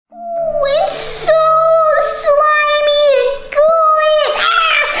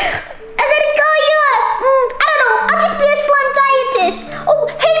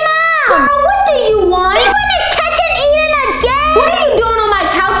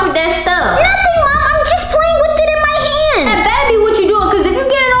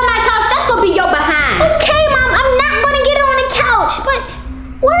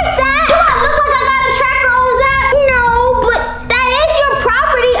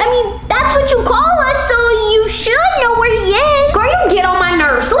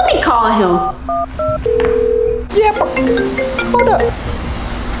up.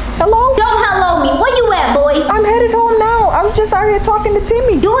 Hello? Don't hello me. Where you at, boy? I'm headed home now. I'm just out here talking to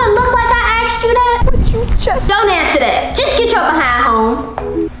Timmy. Do it look like I asked you that? But you just... Don't answer that. Just get your behind home.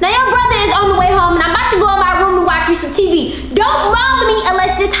 Now your brother is on the way home and I'm about to go in my room to watch me some TV. Don't bother me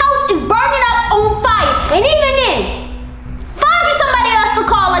unless this house is burning up on fire. And even then, find you somebody else to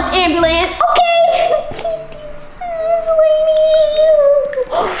call an ambulance. Okay.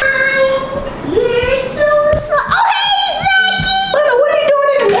 You're so oh hey Zachy! Lena, what are you doing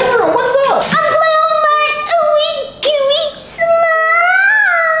in the living room? What's up? I'm playing with my ooey gooey slime.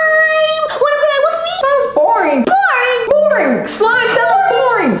 Wanna play with me? Sounds boring. Boring. Slime sounds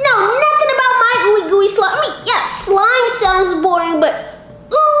boring. No, nothing about my ooey gooey slime. I mean, yeah, slime sounds boring, but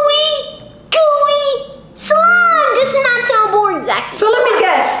ooey gooey slime does not sound boring, Zachy. So let me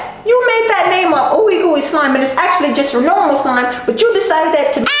guess. You made that name up, ooey gooey slime, and it's actually just your normal slime, but you decided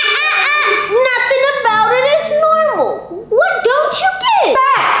that to... Nothing about it is normal. What don't you get?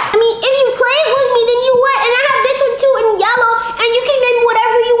 Fact. I mean, if you play it with me, then you what? And I have this one too in yellow, and you can name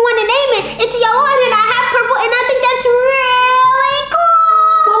whatever you want to name it. It's yellow, and then I have purple, and I think that's really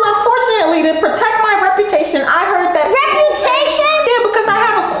cool. Well, unfortunately, to protect my reputation, I heard that... Reputation? Yeah, because I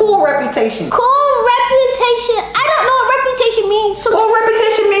have a cool reputation. Cool reputation? I don't know what reputation means. So well,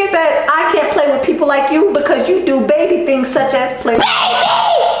 reputation means that I can't play with people like you because you do baby things such as play...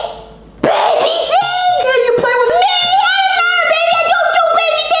 Baby things? Yeah, you play with... Baby, baby, I don't do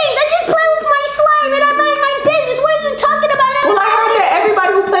baby things. I just play with my slime and I mind my business. What are you talking about? Well, I heard that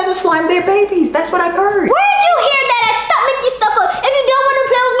everybody who plays with slime, they're babies. That's what I've heard. Where did you hear that? Stop making stuff up. If you don't want to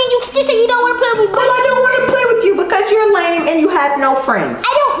play with me, you can just say you don't want to play with me. Well, I don't want to play with you because you're lame and you have no friends.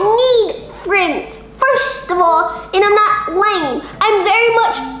 I don't need friends, first of all, and I'm not lame. I'm very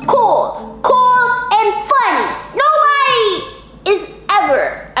much cool and funny. Nobody is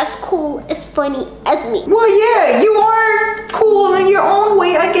ever as cool as funny as me. Well, yeah, you are cool in your own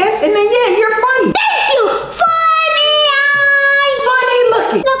way, I guess, and then yeah, you're funny. Thank you, funny. Funny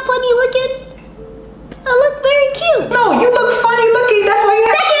looking. Not funny looking. I look very cute. No, you look funny looking. That's why you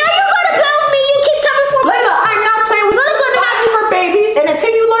have. Zachy, are you gonna play with me? You keep coming for me. Layla, I'm not playing with you. Slimes for babies, and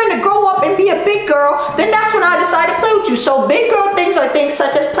until you learn to grow up and be a big girl, then that's when I decide to play with you. So big girl things are things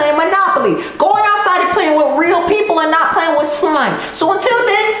such as playing Monopoly, going outside and playing with real people and not playing with slime. So until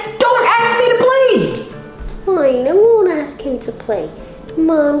then, don't ask me to play. Fine, I won't ask him to play.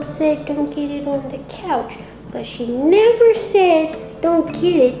 Mom said don't get it on the couch, but she never said don't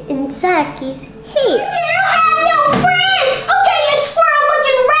get it in Zachy's hair. You don't have no friends! Okay, you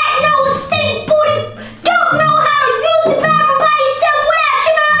squirrel-looking rat-nosed stink booty! Don't know how to use the bathroom by yourself without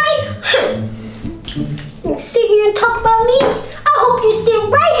your mommy! You sit here and talk about me? I hope you sit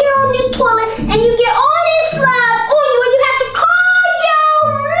right here on this toilet and you get all this slime on you and you have to call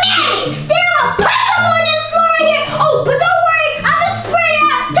your nanny! Then I'm gonna press up on this floor right here! Oh, but don't worry, I'm gonna spray it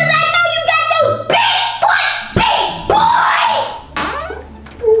out because I know you got those big foot, big boy!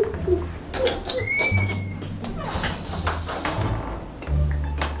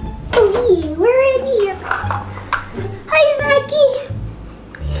 Oh yeah, we're in here. Hi, Zachy.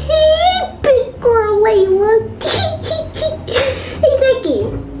 Hey, big girl Layla. Hey, Zachy.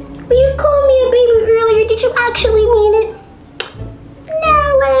 When you called me a baby earlier, did you actually mean it? No,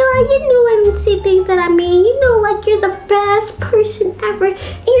 Layla, you know I don't say things that I mean. You know, like, you're the best person ever. And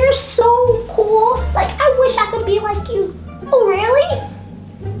you're so cool. Like, I wish I could be like you. Oh, really?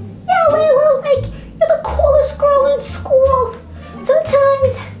 Yeah, Layla, like, you're the coolest girl in school.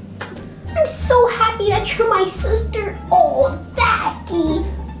 Sometimes I'm so happy that you're my sister. Oh, Zachy.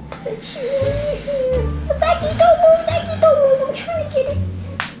 Put you in here. Zachy, don't move. Zachy, don't move. I'm trying to get it.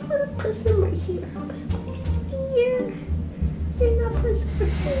 I'm gonna put some right here. I'll put some right here. And I'll put some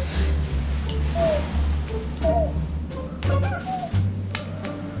right here.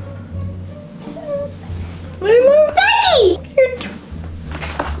 Layla? Zachy!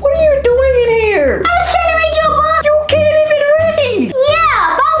 What are you doing in here? I was trying to read you a book. You can't even read.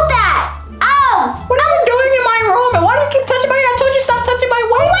 Yeah, about that. Oh. What are you doing in my room? And why do you keep touching my hair? I told you stop touching my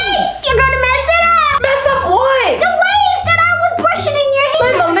waves. Wait, you're gonna mess it up. Mess up what? The waves that I was brushing in your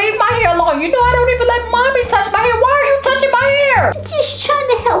hair. Layla, leave my hair alone. You know I don't even let mommy touch my hair. Why are you touching my hair? I'm just trying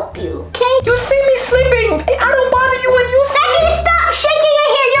to help you.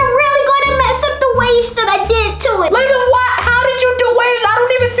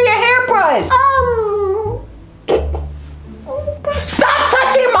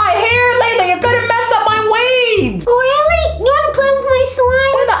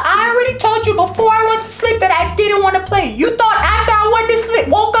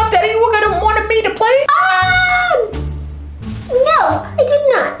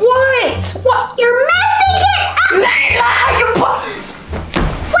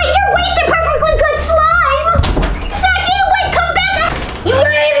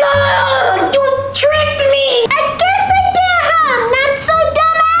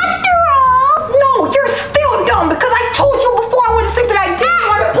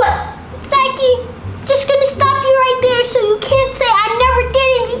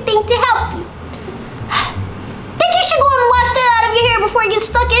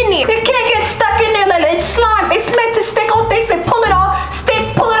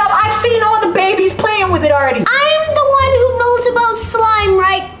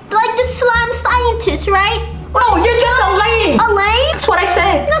 Oh, you're just a lame. A lame? That's what I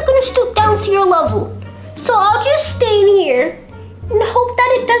said. I'm not gonna stoop down to your level. So I'll just stand here and hope that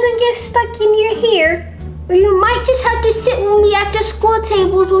it doesn't get stuck in your hair. Or you might just have to sit with me after school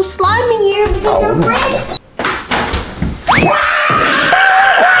tables with slime in here because you're friends.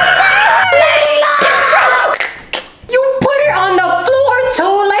 You put it on the floor too,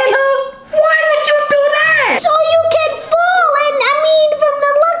 Layla. Why would you do that? So you can fall, and I mean, from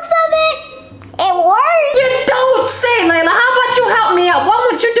the looks of it, it worked. You don't say, Layla. How about you help me out? Why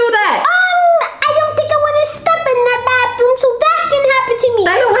would you do that? I don't think I want to step in that bathroom, so that can happen to me.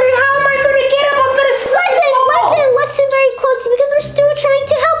 Layla, wait, how am I gonna get him? I'm gonna slip. Listen very closely because I'm still trying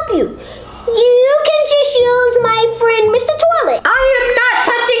to help you. You can just use my friend, Mr. Toilet. I am not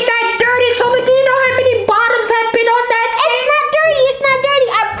touching that dirty toilet. Do you know how many bottoms have been on that thing? It's not dirty. It's not dirty.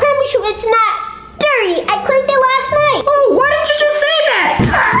 I promise you, it's not dirty. I cleaned it last night. Oh, why didn't you just say that?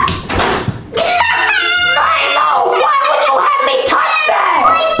 Layla, why would you have me touch that?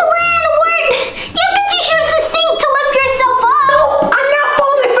 My plan worked. You can just use the sink to lift yourself up. No, I'm not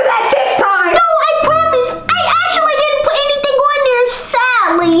falling for that this time. No, I promise. I actually didn't put anything on there,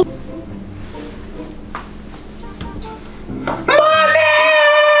 sadly. Mommy!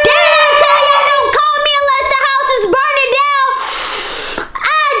 Didn't I tell you don't call me unless the house is burning down?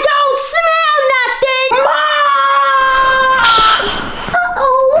 I don't smell nothing. Mom!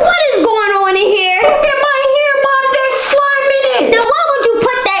 Uh-oh, what is going on in here? Look at my hair, Mom. There's slime in it. Now, why would you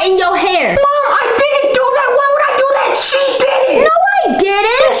put that in your hair? Mom, I didn't do that. Why would I do that? She did it. No, I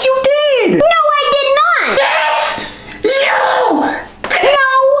didn't. Yes, you did. No, I did not. Yes, you. No,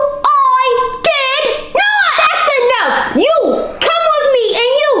 I did not. That's enough. You, come with me,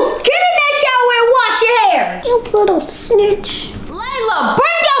 and you, get in that shower and wash your hair. You little snitch. Layla,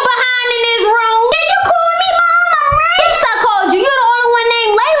 bring your behind in this room. Did you call me, Mom? I'm right. Yes, I called you. You're the only one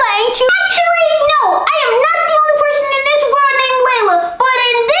named Layla, ain't you? Actually, no. I am not the only person in this world named Layla. But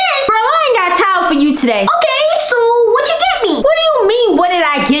in this... Bro, I ain't got time for you today. Okay, so what you get me? What do you mean, what did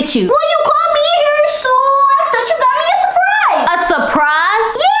I get you? Well, you called me here, so I thought you got me a surprise. A surprise?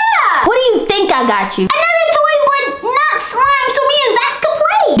 Yeah. What do you think I got you? Another toy, but not slime, so me and Zach can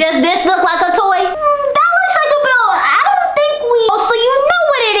play. Does this look like a toy? That looks like a bill. I don't think we... Oh, so you know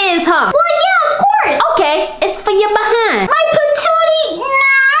what it is, huh? Well, yeah, of course. Okay, it's for your behind. My patootie?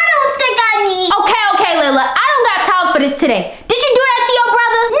 Nah, I don't think I need... Okay, Layla, I don't got time for this today. Did you do that to your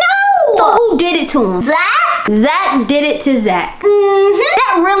brother? No. So who did it to him? Zach? Zach did it to Zach. Mm-hmm.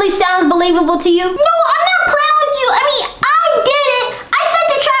 That really sounds believable to you? No, I'm not playing with you. I mean, I did it. I set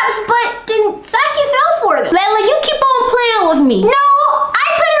the traps, but then Zachy fell for them. Layla, you keep on playing with me. No, I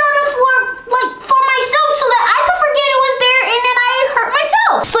put it on the floor, like, for myself so that I could forget it was there and then I hurt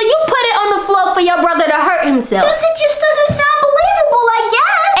myself. So you put it on the floor for your brother to hurt himself. Because it just doesn't sound believable, I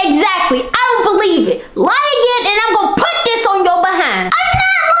guess. Exactly. I don't believe it. Lie